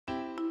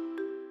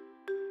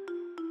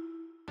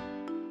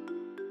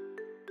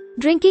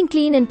Drinking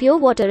clean and pure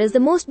water is the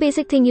most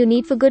basic thing you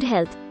need for good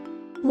health.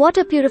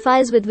 Water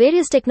purifiers with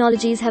various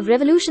technologies have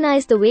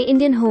revolutionized the way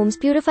Indian homes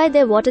purify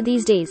their water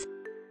these days.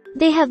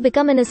 They have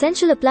become an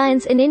essential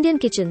appliance in Indian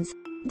kitchens.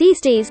 These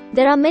days,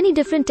 there are many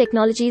different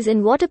technologies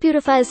in water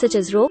purifiers such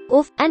as RO,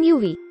 OF, and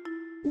UV.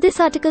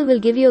 This article will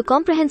give you a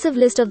comprehensive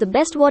list of the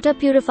best water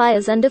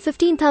purifiers under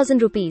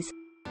 15,000 rupees.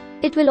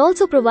 It will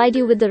also provide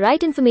you with the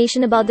right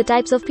information about the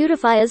types of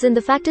purifiers and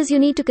the factors you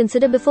need to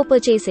consider before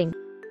purchasing.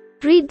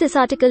 Read this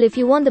article if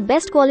you want the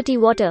best quality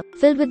water,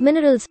 filled with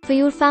minerals, for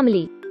your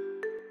family.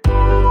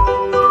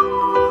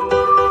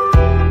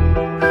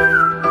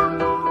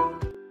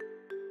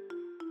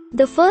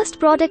 The first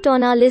product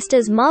on our list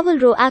is Marvel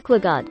RO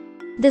Aquaguard.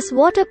 This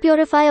water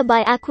purifier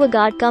by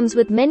Aquaguard comes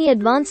with many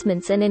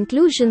advancements and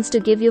inclusions to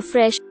give you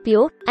fresh,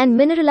 pure, and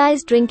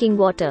mineralized drinking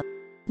water.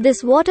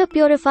 This water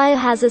purifier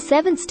has a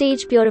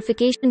 7-stage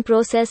purification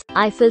process: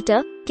 eye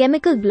filter,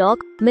 chemical block,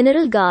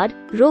 mineral guard,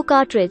 RO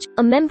cartridge,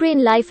 a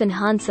membrane life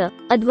enhancer,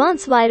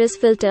 advanced virus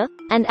filter,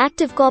 and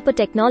active copper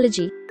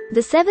technology.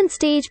 The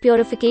 7-stage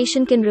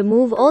purification can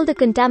remove all the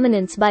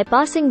contaminants by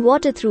passing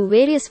water through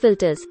various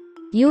filters.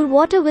 Your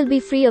water will be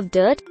free of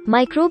dirt,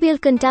 microbial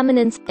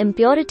contaminants,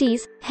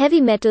 impurities,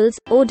 heavy metals,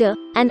 odor,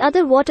 and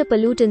other water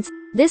pollutants.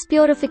 This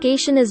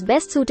purification is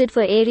best suited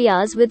for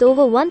areas with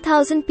over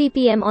 1000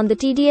 ppm on the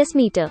TDS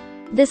meter.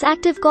 This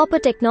active copper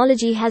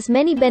technology has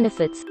many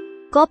benefits.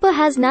 Copper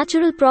has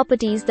natural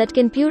properties that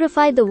can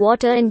purify the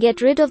water and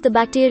get rid of the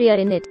bacteria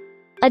in it.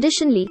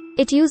 Additionally,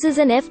 it uses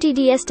an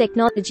FTDS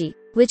technology,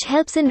 which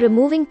helps in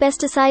removing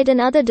pesticide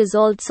and other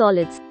dissolved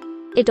solids.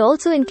 It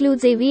also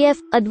includes a VF,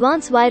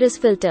 advanced virus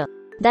filter,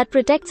 that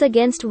protects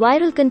against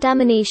viral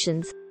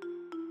contaminations.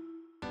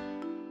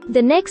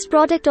 The next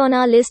product on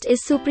our list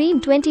is Supreme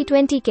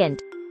 2020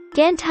 Kent.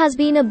 Kent has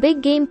been a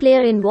big game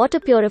player in water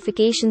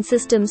purification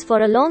systems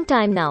for a long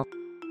time now.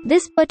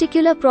 This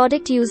particular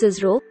product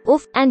uses RO,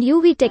 OF, and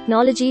UV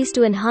technologies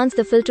to enhance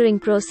the filtering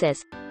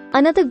process.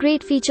 Another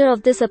great feature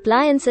of this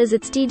appliance is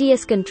its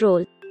TDS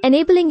control,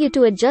 enabling you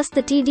to adjust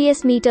the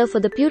TDS meter for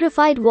the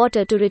purified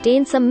water to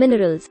retain some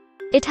minerals.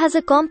 It has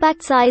a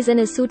compact size and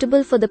is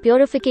suitable for the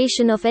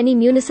purification of any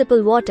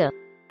municipal water.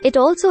 It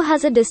also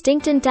has a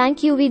distinct in-tank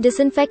UV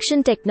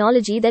disinfection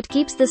technology that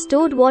keeps the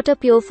stored water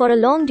pure for a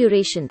long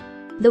duration.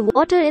 The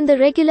water in the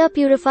regular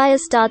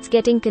purifiers starts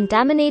getting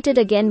contaminated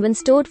again when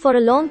stored for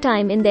a long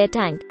time in their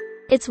tank.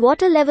 Its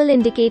water level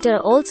indicator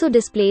also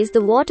displays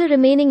the water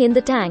remaining in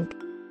the tank.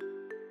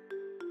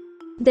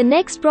 The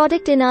next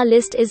product in our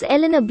list is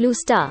Eleanor Blue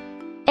Star.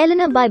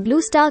 Eleanor by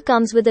Blue Star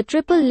comes with a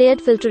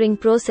triple-layered filtering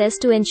process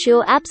to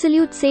ensure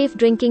absolute safe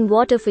drinking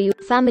water for your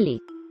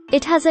family.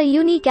 It has a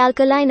unique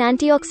alkaline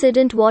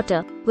antioxidant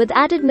water, with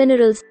added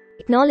minerals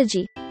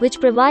technology,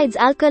 which provides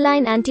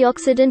alkaline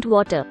antioxidant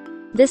water.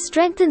 This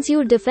strengthens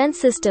your defense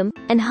system,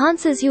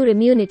 enhances your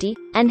immunity,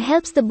 and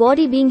helps the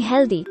body being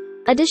healthy.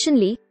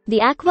 Additionally,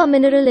 the Aqua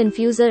Mineral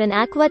Infuser and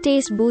Aqua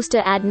Taste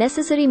Booster add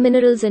necessary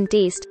minerals and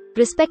taste,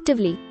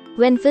 respectively.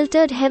 When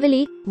filtered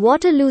heavily,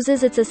 water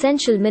loses its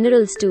essential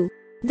minerals too.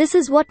 This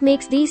is what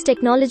makes these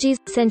technologies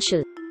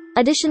essential.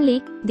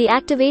 Additionally, the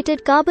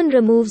activated carbon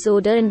removes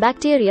odor and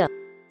bacteria.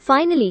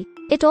 Finally,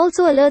 it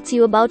also alerts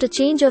you about a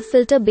change of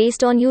filter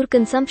based on your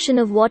consumption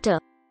of water.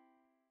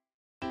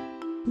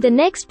 The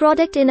next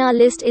product in our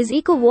list is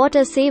Eco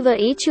Water Saver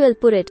HUL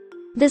Pureit.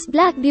 This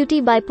Black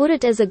Beauty by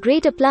Pureit is a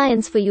great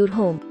appliance for your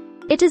home.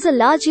 It is a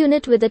large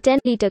unit with a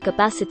 10-liter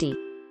capacity.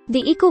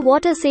 The Eco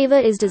Water Saver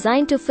is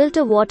designed to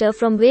filter water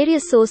from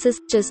various sources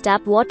such as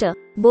tap water,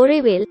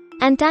 borewell,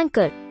 and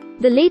tanker.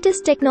 The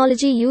latest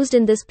technology used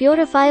in this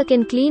purifier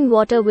can clean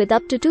water with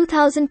up to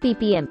 2000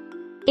 ppm.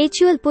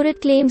 HUL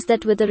Pureit claims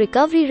that with a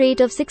recovery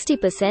rate of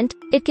 60%,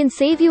 it can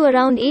save you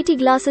around 80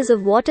 glasses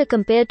of water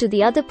compared to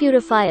the other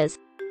purifiers.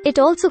 It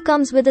also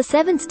comes with a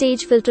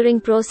 7-stage filtering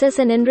process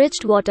and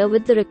enriched water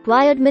with the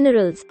required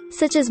minerals,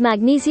 such as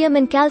magnesium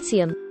and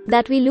calcium,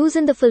 that we lose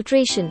in the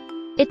filtration.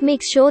 It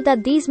makes sure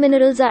that these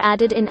minerals are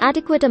added in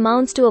adequate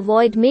amounts to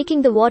avoid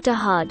making the water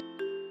hard.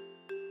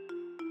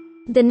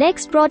 The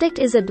next product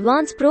is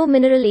Advanced Pro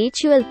Mineral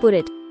HUL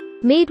Pureit.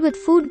 Made with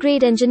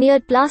food-grade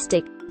engineered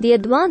plastic, the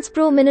Advanced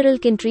Pro Mineral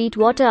can treat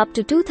water up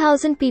to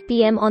 2000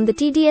 ppm on the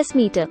TDS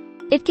meter.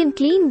 It can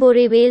clean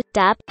borewell,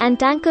 tap, and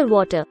tanker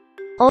water.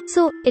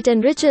 Also, it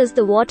enriches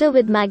the water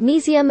with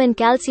magnesium and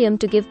calcium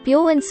to give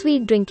pure and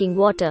sweet drinking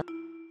water.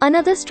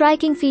 Another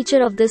striking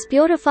feature of this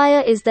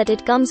purifier is that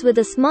it comes with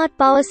a smart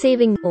power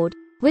saving mode,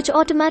 which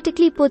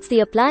automatically puts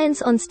the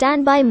appliance on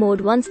standby mode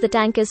once the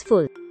tank is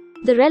full.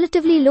 The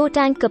relatively low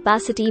tank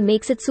capacity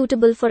makes it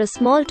suitable for a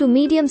small to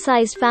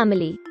medium-sized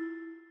family.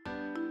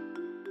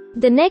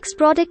 The next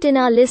product in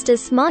our list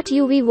is Smart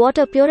UV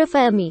Water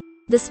Purifier Me.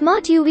 The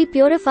Smart UV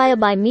Purifier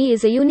by Me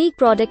is a unique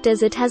product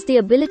as it has the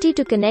ability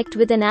to connect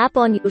with an app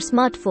on your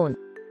smartphone.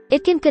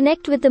 It can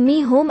connect with the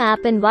Me Home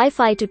app and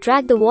Wi-Fi to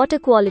track the water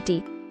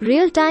quality,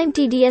 real-time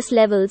TDS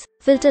levels,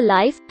 filter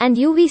life, and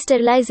UV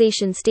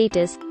sterilization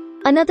status.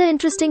 Another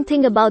interesting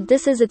thing about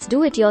this is its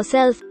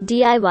do-it-yourself,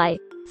 DIY,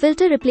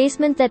 filter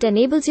replacement that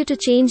enables you to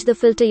change the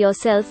filter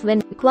yourself when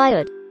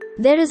required.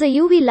 There is a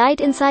UV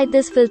light inside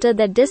this filter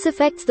that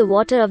disinfects the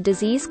water of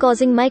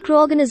disease-causing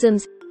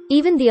microorganisms.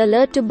 Even the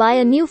alert to buy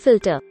a new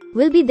filter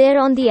will be there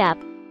on the app.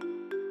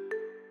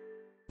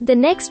 The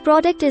next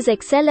product is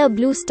Excella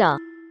Blue Star.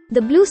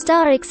 The Blue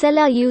Star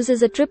Excella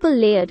uses a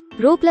triple-layered,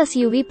 RO plus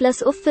UV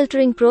plus UV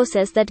filtering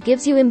process that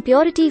gives you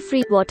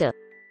impurity-free water.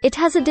 It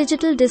has a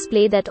digital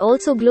display that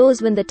also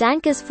glows when the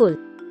tank is full.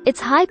 Its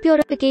high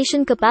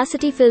purification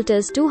capacity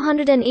filters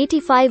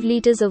 285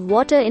 liters of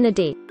water in a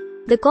day.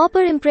 The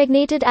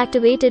copper-impregnated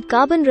activated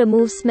carbon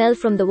removes smell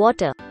from the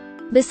water.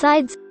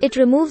 Besides, it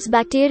removes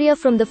bacteria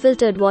from the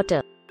filtered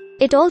water.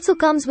 It also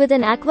comes with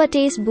an Aqua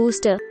Taste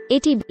Booster,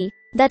 ATB,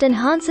 that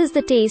enhances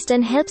the taste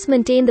and helps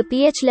maintain the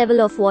pH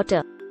level of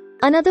water.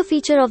 Another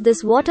feature of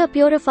this water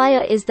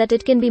purifier is that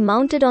it can be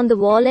mounted on the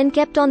wall and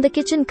kept on the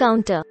kitchen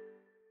counter.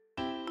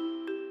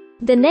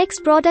 The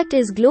next product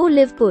is Glo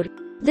Livpure.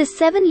 This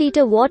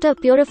 7-liter water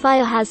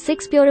purifier has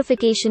 6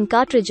 purification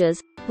cartridges,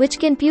 which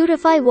can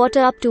purify water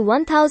up to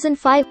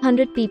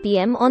 1500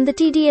 ppm on the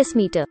TDS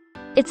meter.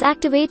 Its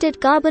activated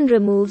carbon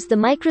removes the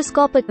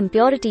microscopic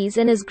impurities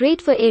and is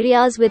great for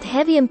areas with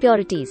heavy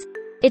impurities.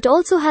 It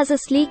also has a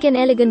sleek and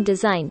elegant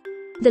design.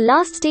 The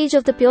last stage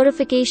of the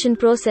purification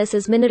process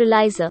is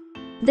mineralizer.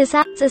 This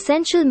adds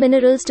essential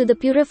minerals to the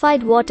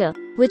purified water,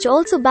 which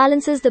also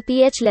balances the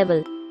pH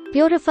level.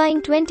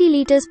 Purifying 20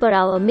 liters per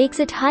hour makes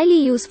it highly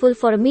useful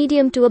for a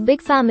medium to a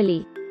big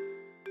family.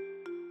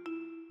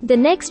 The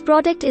next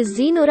product is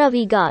Zenora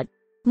Guard.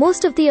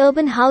 Most of the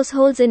urban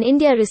households in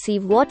India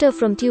receive water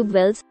from tube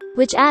wells,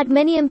 which add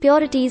many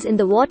impurities in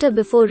the water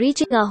before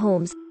reaching our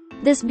homes.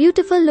 This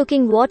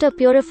beautiful-looking water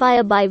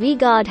purifier by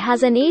Guard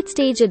has an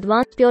 8-stage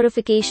advanced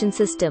purification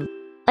system.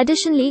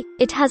 Additionally,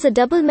 it has a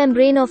double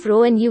membrane of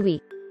RO and UV.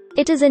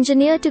 It is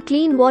engineered to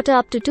clean water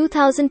up to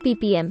 2000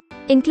 ppm,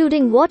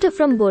 including water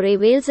from bore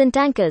wells and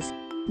tankers.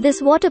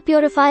 This water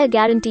purifier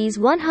guarantees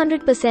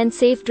 100%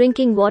 safe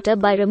drinking water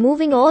by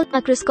removing all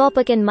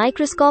macroscopic and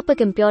microscopic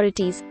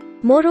impurities.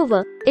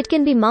 Moreover, it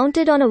can be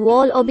mounted on a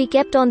wall or be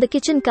kept on the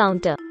kitchen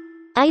counter.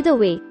 Either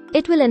way,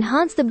 it will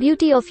enhance the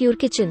beauty of your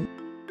kitchen.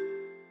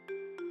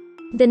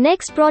 The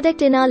next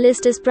product in our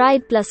list is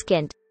Pureit plus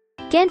Kent.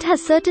 Kent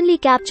has certainly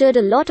captured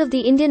a lot of the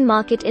Indian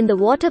market in the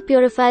water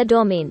purifier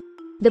domain.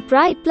 The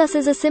Pureit Plus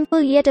is a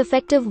simple yet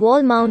effective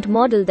wall mount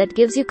model that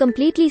gives you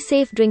completely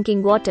safe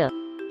drinking water.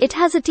 It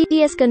has a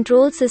TDS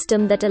control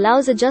system that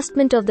allows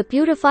adjustment of the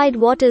purified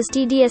water's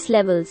TDS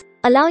levels,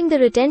 allowing the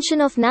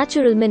retention of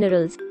natural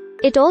minerals.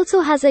 It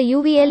also has a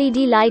UV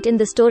LED light in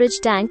the storage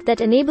tank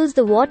that enables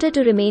the water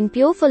to remain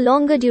pure for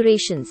longer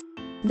durations.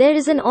 There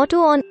is an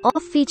auto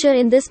on-off feature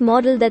in this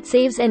model that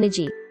saves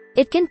energy.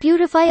 It can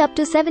purify up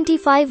to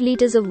 75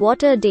 liters of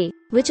water a day,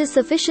 which is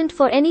sufficient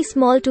for any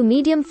small to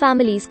medium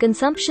family's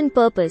consumption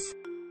purpose.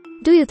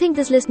 Do you think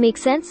this list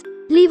makes sense?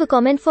 Leave a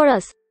comment for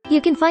us. You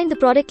can find the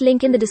product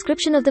link in the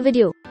description of the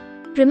video.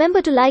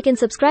 Remember to like and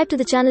subscribe to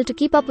the channel to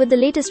keep up with the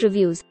latest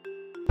reviews.